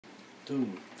2,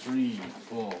 3,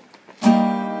 4.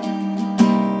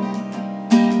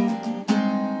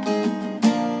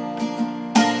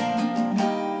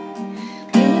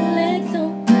 When your legs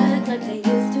don't work like they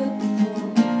used to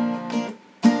before,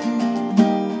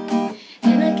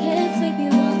 and I can't sweep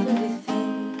you off of your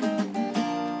feet,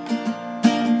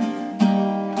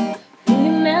 will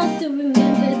your mouth still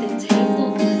remember the taste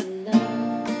of my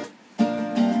love?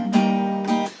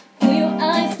 Will your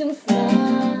eyes still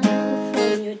smile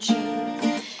from your cheeks?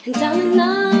 And darling,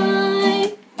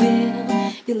 I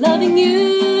will be loving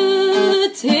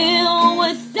you till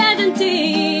we're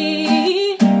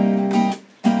 70.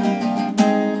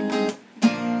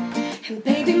 And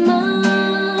baby,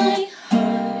 my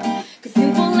heart could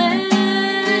still fall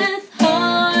less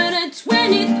hard at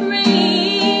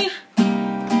 23.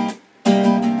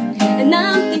 And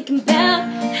I'm thinking about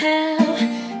how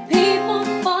people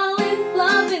fall in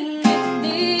love in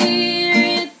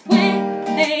mysterious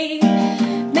ways.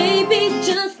 Maybe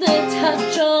just the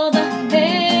touch of a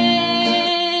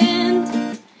hand.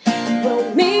 Well,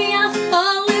 me, I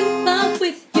fall in love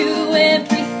with you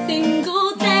every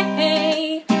single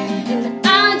day. And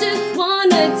I just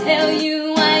wanna tell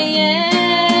you I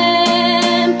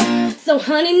am. So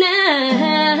honey,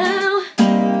 now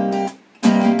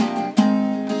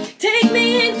take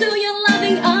me into your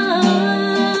loving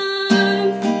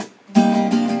arms.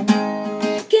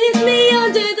 Kiss me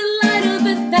under the light of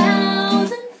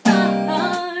 1,000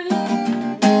 stars.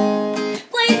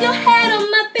 Place your head on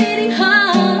my beating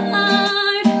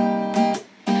heart.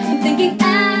 I'm thinking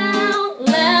out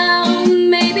loud,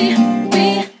 maybe we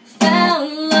found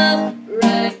love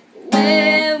right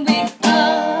where we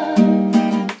are.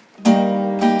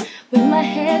 When my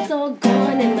head's all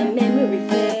gone and my memory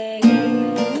fades,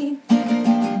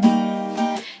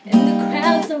 and the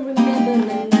crowds don't remember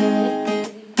my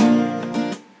name.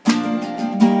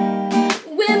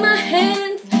 When my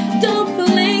hands don't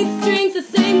play strings the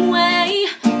same way,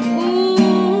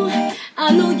 ooh,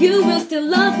 I know you will still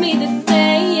love me the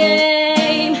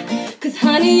same. 'Cause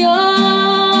honey,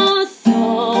 your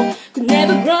soul could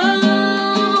never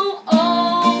grow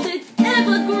old, it's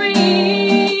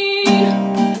evergreen.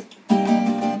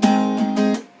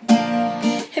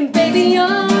 And baby,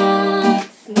 your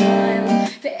smile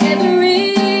forever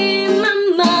in my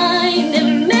mind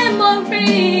and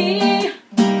memory.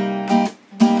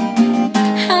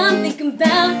 I'm thinking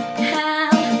about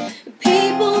how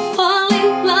people fall in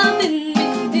love in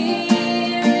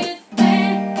mysterious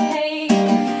ways.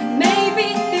 Maybe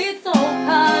it's all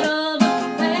part of a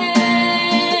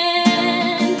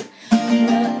plan.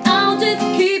 Well, I'll just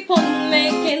keep on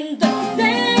making the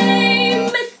same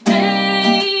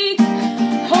mistakes,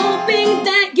 hoping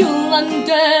that you'll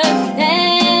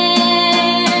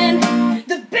understand.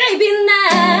 The baby,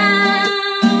 now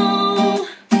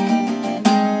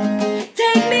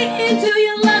take me into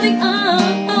your loving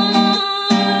arms.